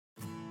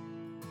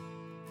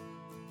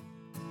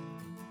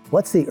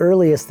What's the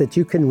earliest that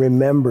you can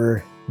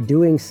remember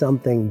doing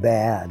something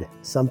bad,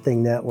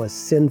 something that was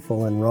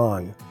sinful and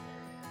wrong?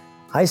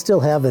 I still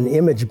have an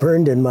image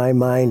burned in my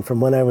mind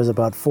from when I was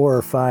about 4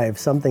 or 5,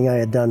 something I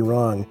had done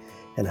wrong,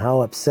 and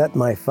how upset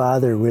my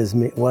father was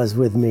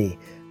with me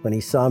when he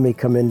saw me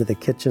come into the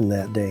kitchen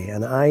that day,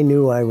 and I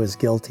knew I was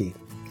guilty.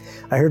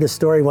 I heard a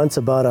story once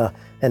about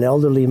an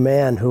elderly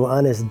man who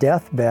on his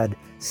deathbed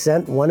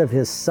sent one of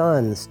his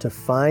sons to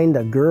find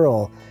a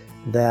girl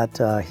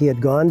that he had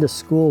gone to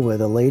school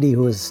with, a lady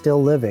who was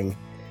still living,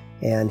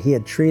 and he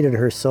had treated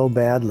her so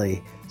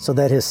badly so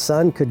that his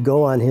son could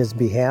go on his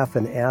behalf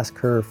and ask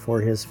her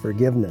for his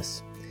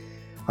forgiveness.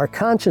 Our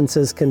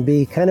consciences can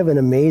be kind of an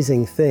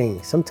amazing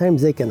thing.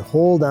 Sometimes they can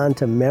hold on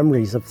to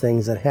memories of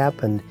things that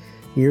happened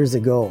years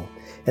ago,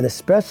 and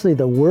especially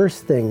the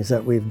worst things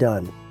that we've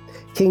done.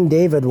 King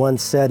David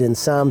once said in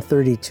Psalm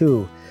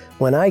 32,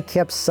 "When I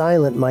kept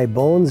silent, my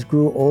bones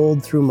grew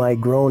old through my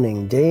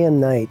groaning. Day and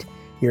night,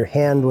 your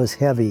hand was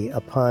heavy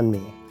upon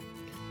me."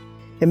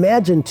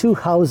 Imagine 2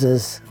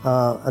 houses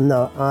on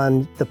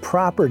the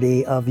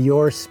property of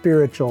your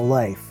spiritual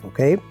life,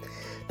 okay?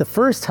 The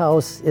first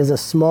house is a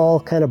small,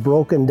 kind of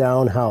broken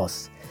down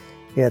house.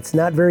 It's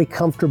not very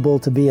comfortable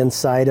to be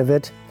inside of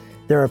it.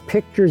 There are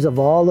pictures of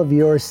all of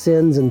your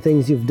sins and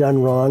things you've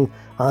done wrong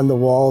on the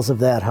walls of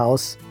that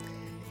house.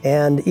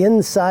 And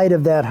inside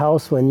of that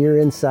house, when you're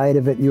inside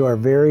of it, you are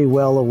very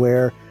well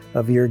aware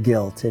of your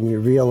guilt and you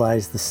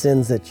realize the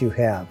sins that you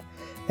have.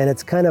 And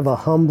it's kind of a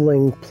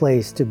humbling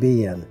place to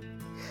be in.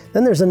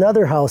 Then there's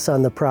another house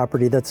on the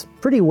property that's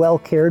pretty well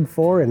cared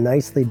for and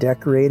nicely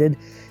decorated.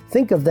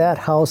 Think of that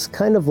house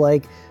kind of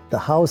like the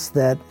house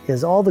that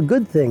is all the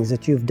good things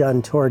that you've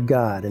done toward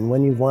God, and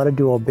when you wanted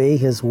to obey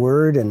His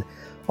Word and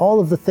all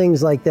of the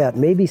things like that,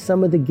 maybe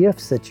some of the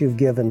gifts that you've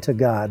given to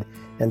God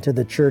and to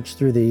the church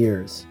through the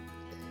years.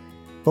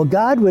 Well,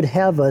 God would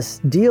have us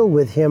deal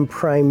with Him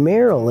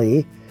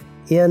primarily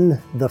in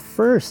the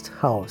first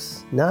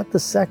house, not the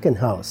second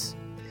house.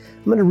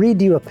 I'm going to read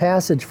to you a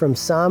passage from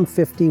Psalm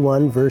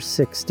 51, verse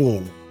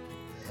 16.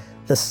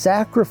 "The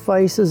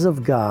sacrifices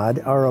of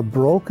God are a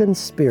broken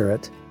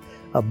spirit,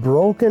 a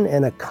broken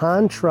and a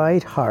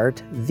contrite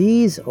heart.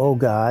 These, O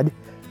God,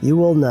 you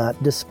will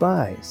not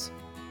despise."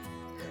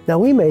 Now,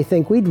 we may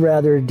think we'd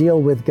rather deal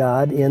with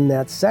God in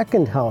that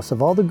second house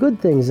of all the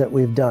good things that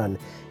we've done,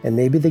 and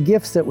maybe the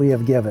gifts that we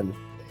have given.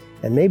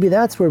 And maybe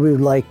that's where we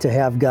would like to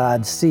have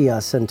God see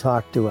us and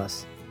talk to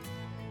us.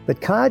 But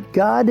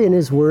God in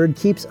His Word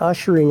keeps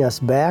ushering us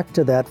back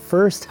to that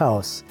first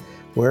house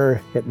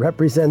where it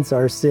represents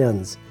our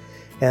sins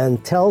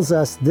and tells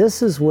us,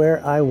 this is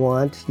where I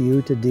want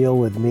you to deal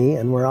with me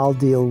and where I'll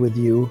deal with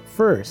you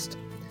first.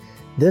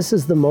 This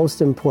is the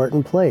most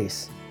important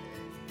place.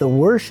 The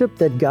worship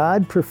that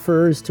God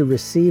prefers to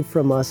receive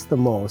from us the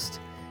most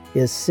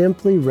is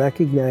simply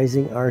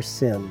recognizing our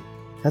sin.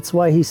 That's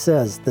why He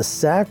says, "The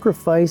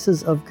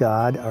sacrifices of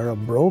God are a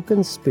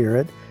broken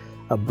spirit,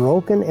 a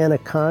broken and a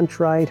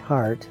contrite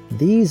heart.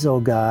 These, O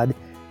God,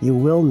 you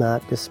will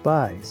not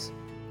despise."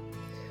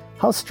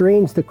 How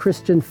strange the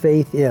Christian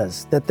faith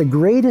is, that the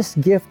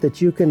greatest gift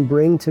that you can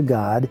bring to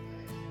God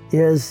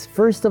is,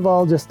 first of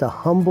all, just a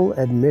humble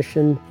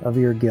admission of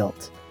your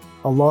guilt,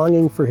 a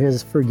longing for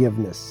His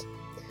forgiveness.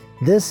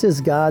 This is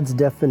God's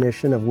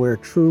definition of where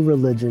true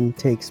religion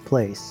takes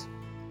place.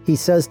 He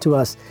says to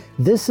us,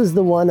 "This is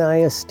the one I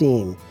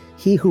esteem,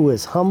 he who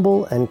is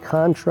humble and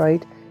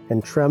contrite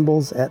and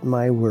trembles at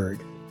my word."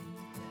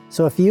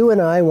 So if you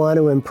and I want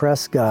to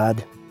impress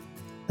God,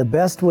 the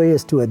best way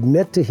is to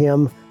admit to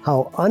Him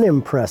how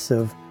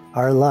unimpressive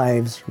our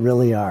lives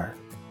really are.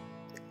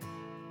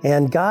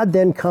 And God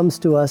then comes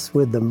to us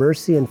with the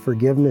mercy and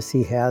forgiveness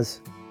He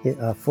has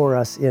for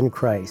us in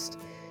Christ.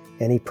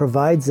 And He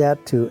provides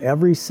that to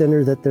every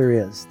sinner that there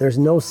is. There's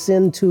no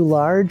sin too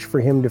large for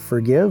Him to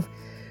forgive.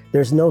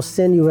 There's no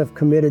sin you have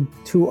committed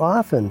too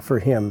often for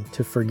Him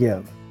to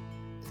forgive.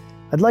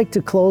 I'd like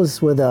to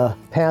close with a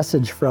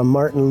passage from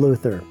Martin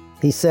Luther.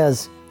 He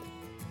says,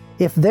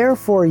 "If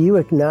therefore you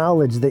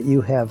acknowledge that you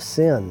have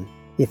sinned,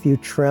 if you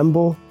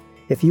tremble,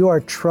 if you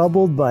are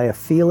troubled by a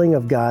feeling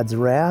of God's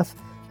wrath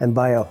and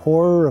by a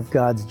horror of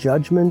God's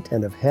judgment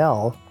and of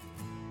hell,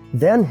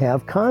 then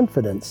have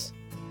confidence.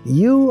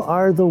 You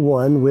are the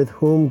one with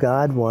whom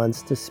God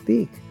wants to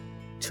speak,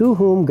 to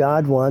whom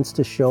God wants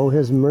to show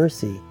His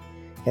mercy,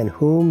 and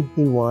whom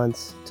He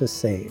wants to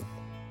save."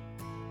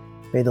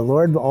 May the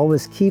Lord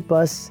always keep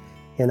us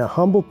in a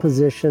humble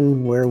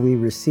position where we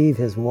receive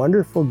His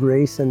wonderful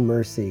grace and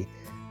mercy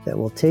that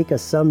will take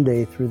us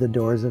someday through the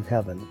doors of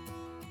heaven.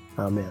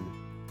 Amen.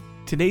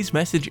 Today's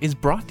message is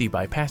brought to you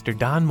by Pastor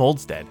Don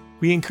Moldstead.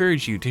 We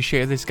encourage you to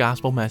share this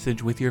gospel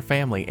message with your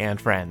family and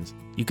friends.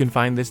 You can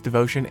find this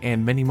devotion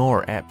and many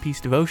more at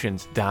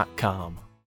peacedevotions.com.